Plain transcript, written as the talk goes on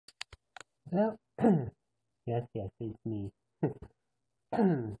Well, yes, it's me.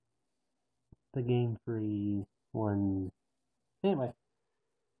 The Game Freeze one. Anyway,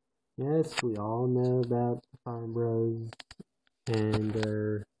 yes, we all know about the Farm Bros and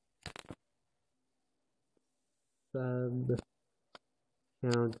their sub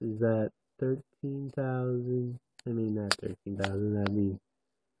count is at 13,000. I mean, not 13,000, that'd be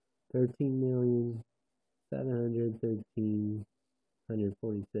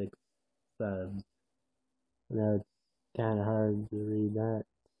 13,713,146 subs. I know it's kind of hard to read that,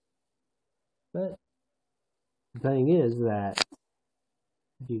 but the thing is that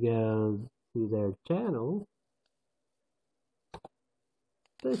if you go to their channel,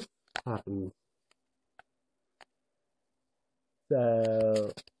 this happens.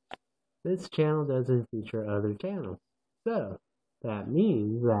 So this channel doesn't feature other channels. So that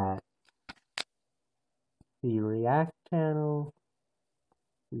means that the React channel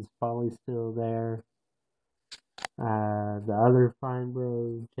is probably still there. The other Fine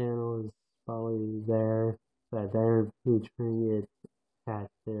Bros channel is probably there, but they're featuring it at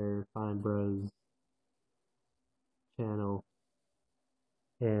their Fine Bros channel.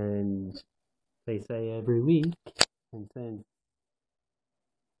 And they say every week, and since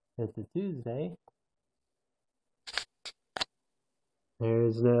it's a Tuesday,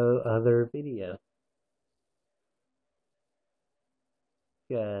 there's no other video.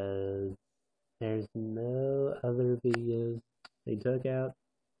 Because there's no other videos. They took out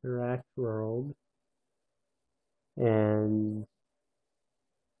React World, and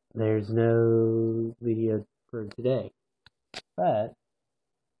there's no video for today. But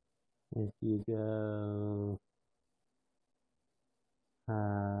if you go,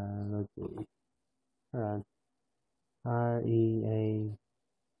 let's see, hold on, REA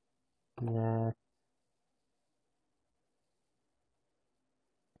React.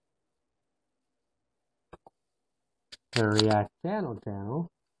 The React channel,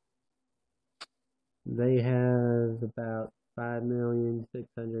 they have about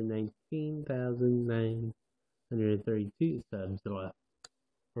 5,619,932 subs left.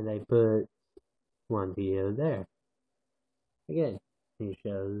 And they put one video there. Again, he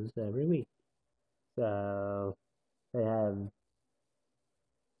shows every week. So they have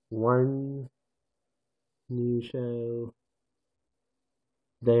one new show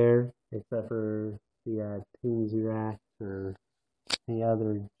there, except for the Tunes React or the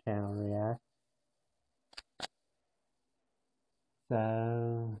other channel React.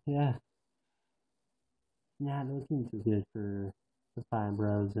 So yeah, not looking too good for the Fine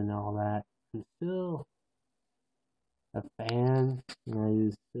Bros and all that. I'm still a fan, and I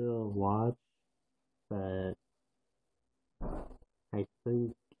still watch, but I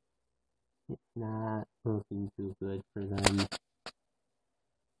think it's not looking too good for them.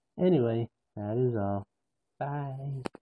 Anyway, that is all. Bye.